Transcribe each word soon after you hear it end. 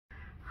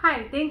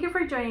Hi, thank you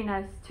for joining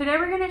us. Today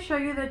we're going to show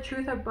you the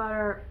truth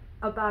about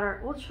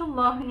our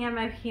ultra-low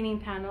EMF heating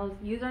panels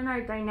used on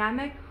our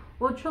dynamic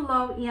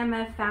ultra-low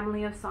EMF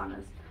family of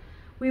saunas.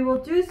 We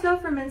will do so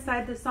from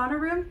inside the sauna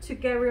room to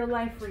get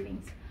real-life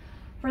readings.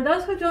 For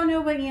those who don't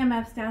know what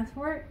EMF stands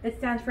for, it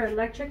stands for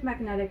electric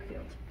magnetic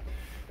field.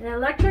 An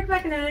electric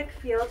magnetic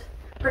field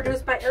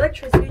produced by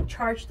electricity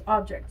charged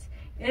objects.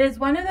 It is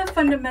one of the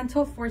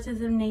fundamental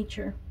forces of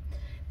nature.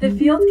 The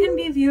field can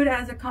be viewed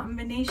as a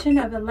combination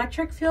of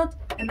electric field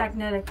and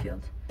magnetic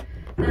field.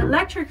 The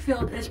electric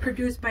field is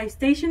produced by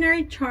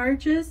stationary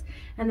charges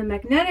and the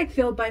magnetic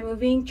field by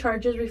moving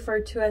charges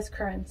referred to as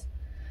currents.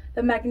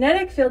 The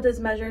magnetic field is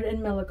measured in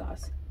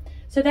milligauss.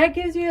 So that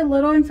gives you a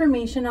little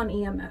information on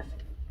EMF.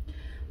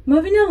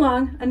 Moving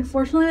along,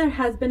 unfortunately there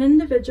has been an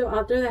individual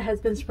out there that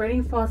has been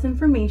spreading false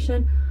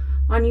information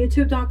on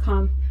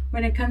youtube.com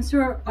when it comes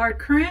to our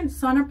current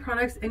sauna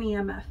products and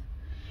EMF.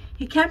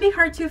 He can be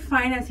hard to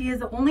find as he is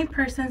the only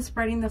person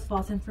spreading the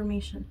false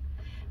information.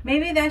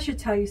 Maybe that should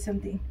tell you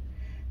something.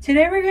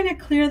 Today we're going to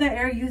clear the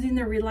air using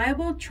the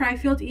reliable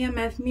Trifield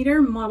EMF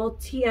meter model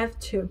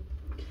TF2.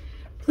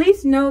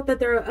 Please note that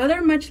there are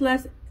other much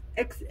less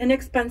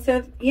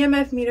inexpensive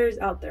EMF meters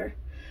out there,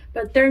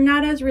 but they're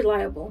not as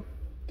reliable.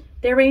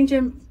 They range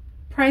in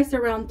price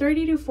around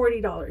 $30 to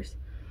 $40,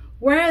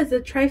 whereas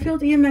the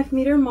Trifield EMF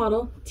meter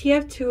model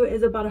TF2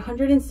 is about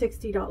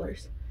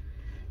 $160.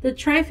 The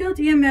Trifield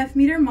EMF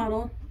meter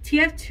model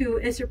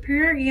TF2 is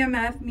superior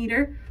EMF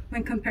meter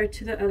when compared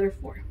to the other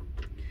four.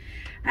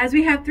 As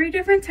we have three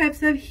different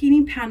types of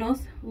heating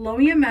panels, low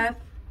EMF,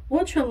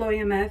 ultra low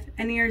EMF,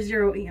 and near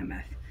zero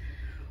EMF.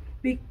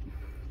 We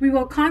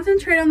will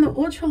concentrate on the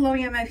ultra low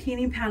EMF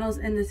heating panels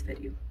in this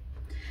video.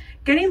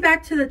 Getting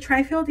back to the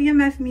Trifield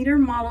EMF meter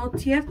model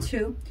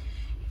TF2,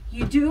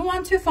 you do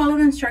want to follow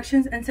the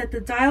instructions and set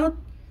the dial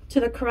to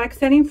the correct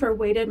setting for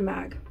weighted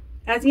mag.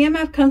 As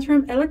EMF comes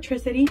from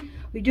electricity,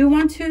 we do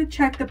want to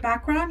check the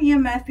background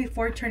EMF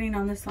before turning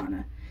on the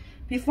sauna.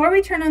 Before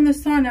we turn on the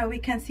sauna, we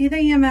can see the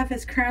EMF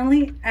is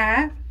currently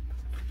at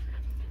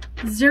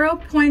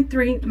 0.3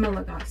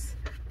 milligauss.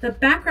 The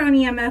background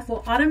EMF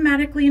will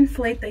automatically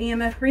inflate the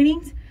EMF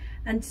readings,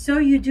 and so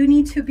you do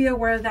need to be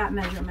aware of that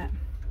measurement.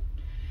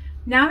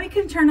 Now we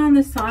can turn on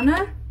the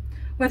sauna.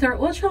 With our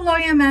ultra-low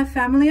EMF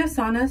family of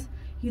saunas,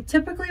 you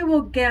typically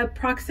will get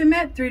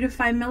approximate 3 to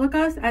 5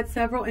 milligauss at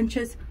several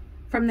inches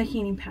from the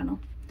heating panel.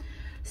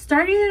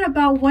 Starting at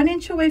about 1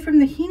 inch away from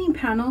the heating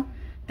panel,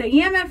 the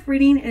EMF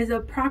reading is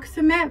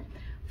approximate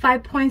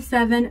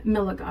 5.7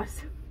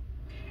 milligauss.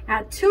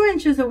 At 2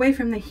 inches away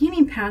from the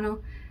heating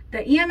panel, the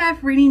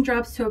EMF reading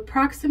drops to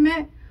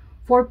approximate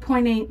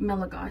 4.8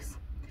 milligauss.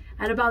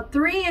 At about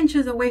 3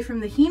 inches away from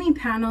the heating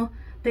panel,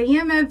 the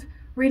EMF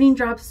reading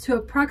drops to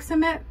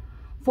approximate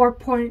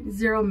 4.0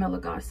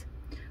 milligauss.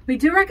 We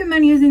do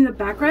recommend using the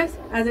backrest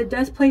as it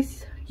does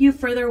place you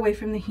further away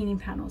from the heating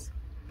panels.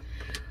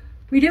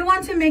 We do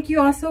want to make you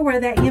also aware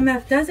that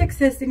EMF does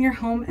exist in your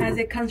home as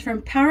it comes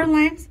from power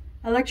lines,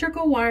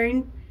 electrical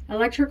wiring,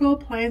 electrical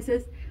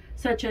appliances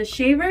such as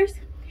shavers,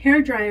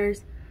 hair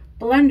dryers,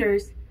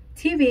 blenders,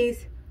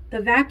 TVs,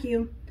 the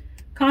vacuum,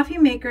 coffee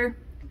maker,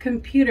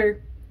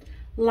 computer,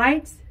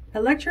 lights,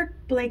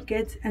 electric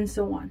blankets, and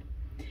so on.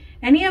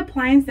 Any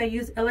appliance that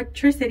uses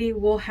electricity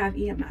will have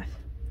EMF.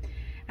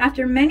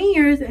 After many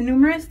years and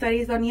numerous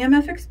studies on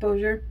EMF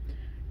exposure,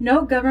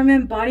 no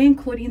government body,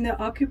 including the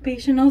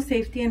Occupational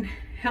Safety and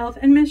Health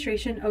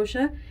Administration,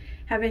 OSHA,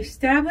 have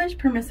established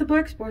permissible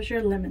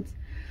exposure limits.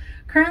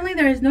 Currently,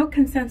 there is no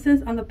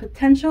consensus on the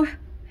potential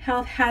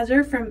health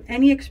hazard from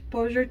any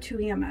exposure to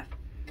EMF.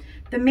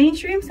 The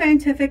mainstream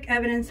scientific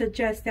evidence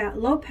suggests that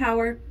low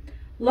power,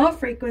 low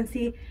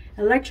frequency,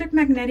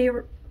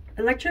 electromagnetic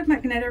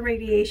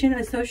radiation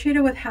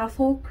associated with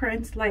household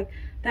currents like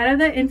that of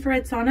the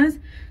infrared saunas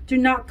do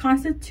not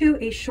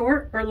constitute a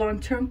short or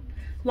long-term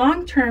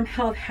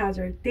health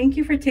hazard. Thank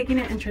you for taking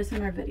an interest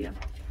in our video.